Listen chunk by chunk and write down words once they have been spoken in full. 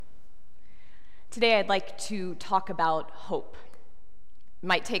Today I'd like to talk about hope. It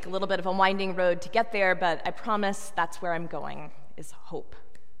might take a little bit of a winding road to get there, but I promise that's where I'm going, is hope.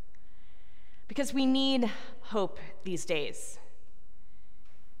 Because we need hope these days.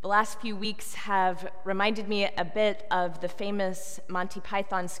 The last few weeks have reminded me a bit of the famous Monty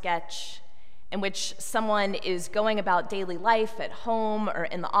Python sketch in which someone is going about daily life at home or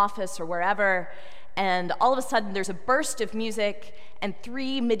in the office or wherever, and all of a sudden there's a burst of music and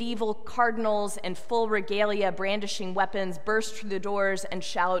three medieval cardinals in full regalia brandishing weapons burst through the doors and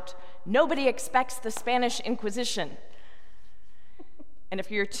shout, "Nobody expects the Spanish Inquisition." And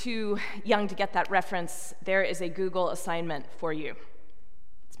if you're too young to get that reference, there is a Google assignment for you.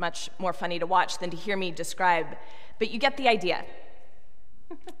 It's much more funny to watch than to hear me describe, but you get the idea.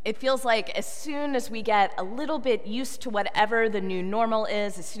 It feels like as soon as we get a little bit used to whatever the new normal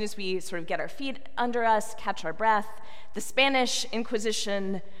is, as soon as we sort of get our feet under us, catch our breath, the Spanish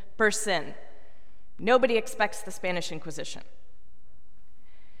Inquisition bursts in. Nobody expects the Spanish Inquisition.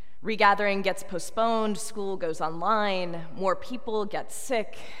 Regathering gets postponed, school goes online, more people get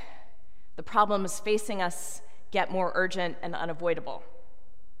sick, the problems facing us get more urgent and unavoidable.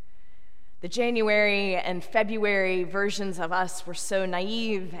 The January and February versions of us were so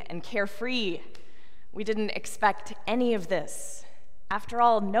naive and carefree. We didn't expect any of this. After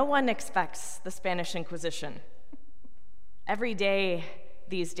all, no one expects the Spanish Inquisition. Every day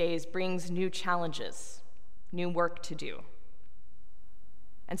these days brings new challenges, new work to do.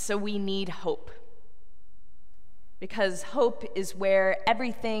 And so we need hope. Because hope is where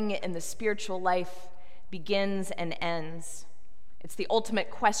everything in the spiritual life begins and ends. It's the ultimate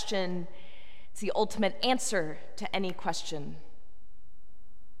question. It's the ultimate answer to any question.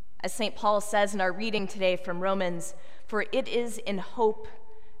 As St. Paul says in our reading today from Romans, "For it is in hope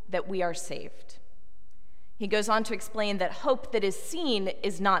that we are saved." He goes on to explain that hope that is seen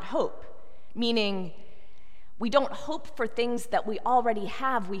is not hope, meaning we don't hope for things that we already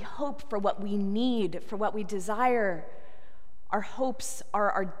have. We hope for what we need, for what we desire. Our hopes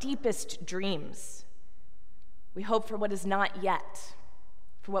are our deepest dreams. We hope for what is not yet,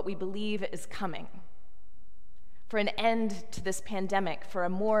 for what we believe is coming, for an end to this pandemic, for a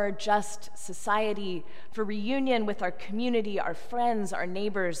more just society, for reunion with our community, our friends, our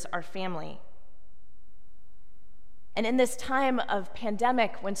neighbors, our family. And in this time of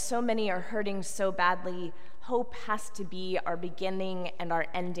pandemic, when so many are hurting so badly, hope has to be our beginning and our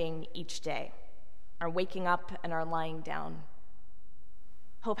ending each day, our waking up and our lying down.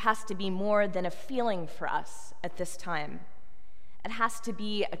 Hope has to be more than a feeling for us at this time. It has to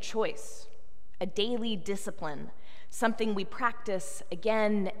be a choice, a daily discipline, something we practice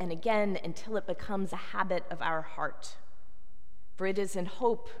again and again until it becomes a habit of our heart. For it is in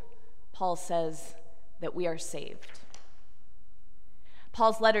hope, Paul says, that we are saved.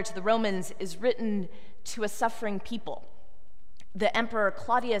 Paul's letter to the Romans is written to a suffering people. The Emperor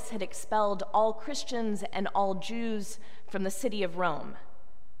Claudius had expelled all Christians and all Jews from the city of Rome.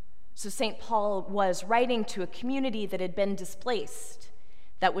 So St. Paul was writing to a community that had been displaced,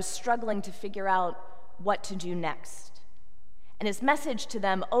 that was struggling to figure out what to do next. And his message to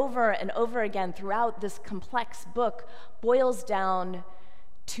them over and over again throughout this complex book boils down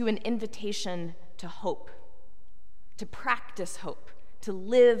to an invitation to hope, to practice hope, to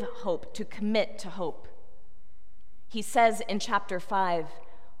live hope, to commit to hope. He says in chapter 5,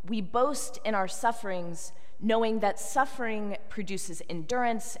 "We boast in our sufferings, knowing that suffering produces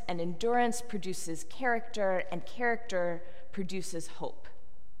endurance, and endurance produces character, and character produces hope.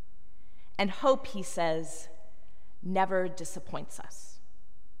 And hope," he says, "never disappoints us."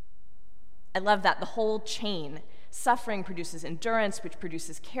 I love that, the whole chain. Suffering produces endurance, which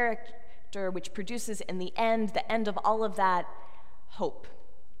produces character, which produces in the end of all of that, hope.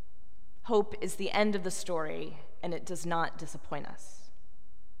 Hope is the end of the story, and it does not disappoint us.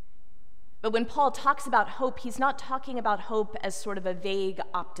 But when Paul talks about hope, he's not talking about hope as sort of a vague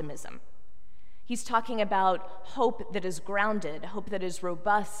optimism. He's talking about hope that is grounded, hope that is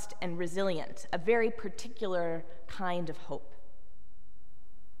robust and resilient, a very particular kind of hope.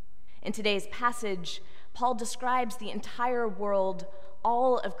 In today's passage, Paul describes the entire world,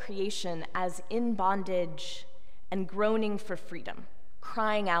 all of creation, as in bondage and groaning for freedom,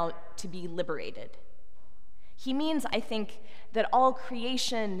 crying out to be liberated. He means, I think, that all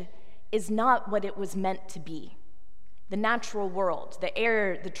creation is not what it was meant to be. The natural world, the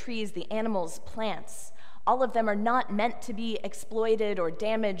air, the trees, the animals, plants, all of them are not meant to be exploited or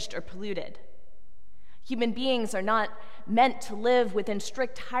damaged or polluted. Human beings are not meant to live within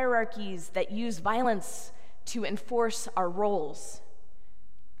strict hierarchies that use violence to enforce our roles.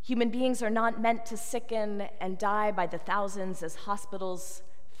 Human beings are not meant to sicken and die by the thousands as hospitals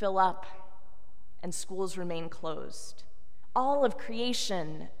fill up. and schools remain closed. All of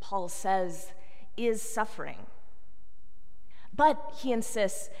creation, Paul says, is suffering. But, he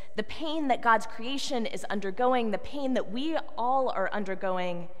insists, the pain that God's creation is undergoing, the pain that we all are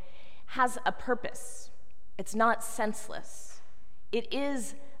undergoing, has a purpose. It's not senseless. It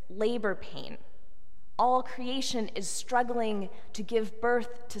is labor pain. All creation is struggling to give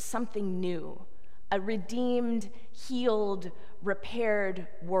birth to something new, a redeemed, healed, repaired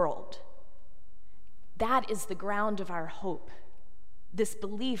world. That is the ground of our hope, this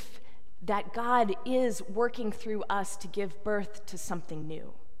belief that God is working through us to give birth to something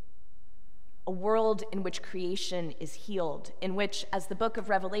new. A world in which creation is healed, in which, as the book of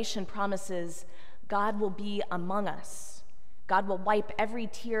Revelation promises, God will be among us. God will wipe every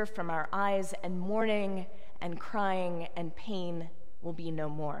tear from our eyes, and mourning and crying and pain will be no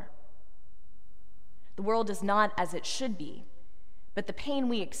more. The world is not as it should be, but the pain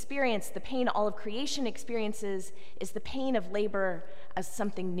we experience, the pain all of creation experiences, is the pain of labor as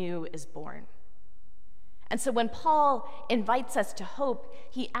something new is born. And so when Paul invites us to hope,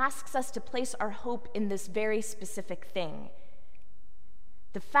 he asks us to place our hope in this very specific thing.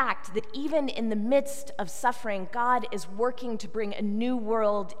 The fact that even in the midst of suffering, God is working to bring a new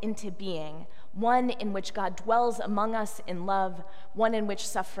world into being, one in which God dwells among us in love, one in which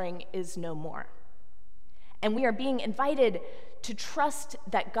suffering is no more. And we are being invited to trust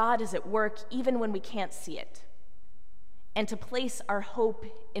that God is at work even when we can't see it, and to place our hope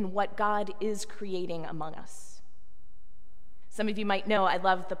in what God is creating among us. Some of you might know I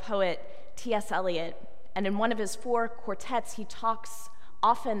love the poet T.S. Eliot, and in one of his 4 quartets, he talks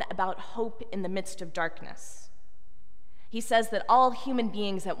often about hope in the midst of darkness. He says that all human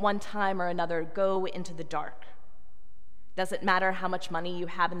beings at one time or another go into the dark. Doesn't matter how much money you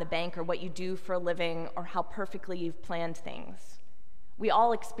have in the bank or what you do for a living or how perfectly you've planned things. We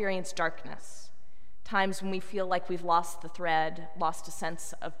all experience darkness, times when we feel like we've lost the thread, lost a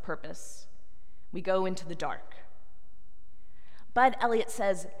sense of purpose. We go into the dark. But Eliot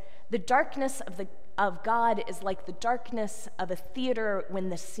says, the darkness of God is like the darkness of a theater when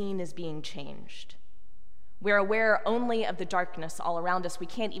the scene is being changed. We're aware only of the darkness all around us. We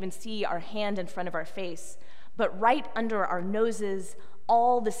can't even see our hand in front of our face. But right under our noses,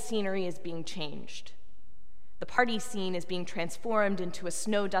 all the scenery is being changed. The party scene is being transformed into a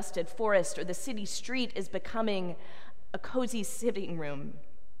snow-dusted forest, or the city street is becoming a cozy sitting room.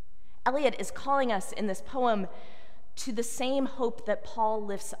 Eliot is calling us in this poem to the same hope that Paul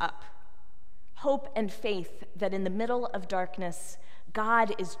lifts up. Hope and faith that in the middle of darkness,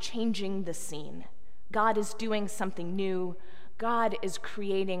 God is changing the scene. God is doing something new. God is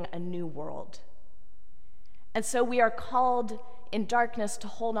creating a new world. And so we are called in darkness to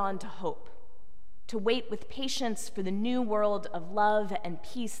hold on to hope, to wait with patience for the new world of love and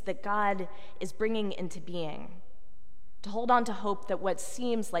peace that God is bringing into being, to hold on to hope that what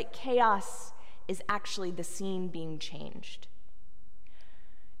seems like chaos is actually the scene being changed.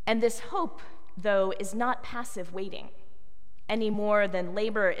 And this hope, though, is not passive waiting, any more than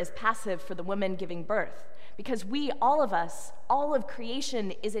labor is passive for the woman giving birth. Because we, all of us, all of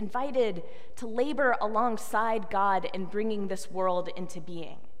creation is invited to labor alongside God in bringing this world into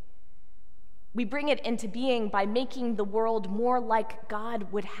being. We bring it into being by making the world more like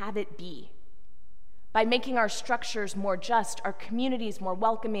God would have it be, by making our structures more just, our communities more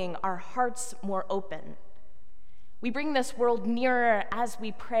welcoming, our hearts more open. We bring this world nearer as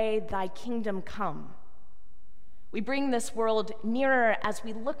we pray, "Thy kingdom come." We bring this world nearer as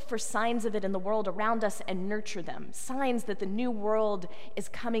we look for signs of it in the world around us and nurture them, signs that the new world is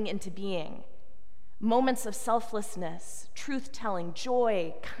coming into being. Moments of selflessness, truth-telling,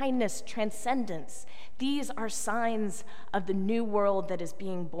 joy, kindness, transcendence. These are signs of the new world that is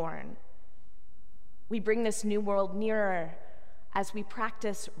being born. We bring this new world nearer as we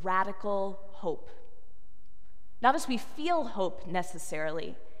practice radical hope. Not as we feel hope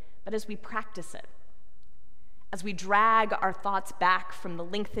necessarily, but as we practice it. As we drag our thoughts back from the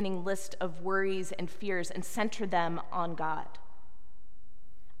lengthening list of worries and fears and center them on God.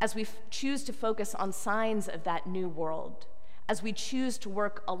 As we choose to focus on signs of that new world. As we choose to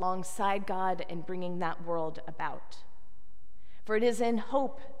work alongside God in bringing that world about. For it is in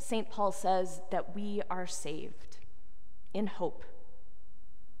hope, St. Paul says, that we are saved. In hope.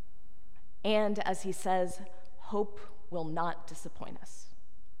 And as he says, hope will not disappoint us.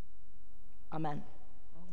 Amen.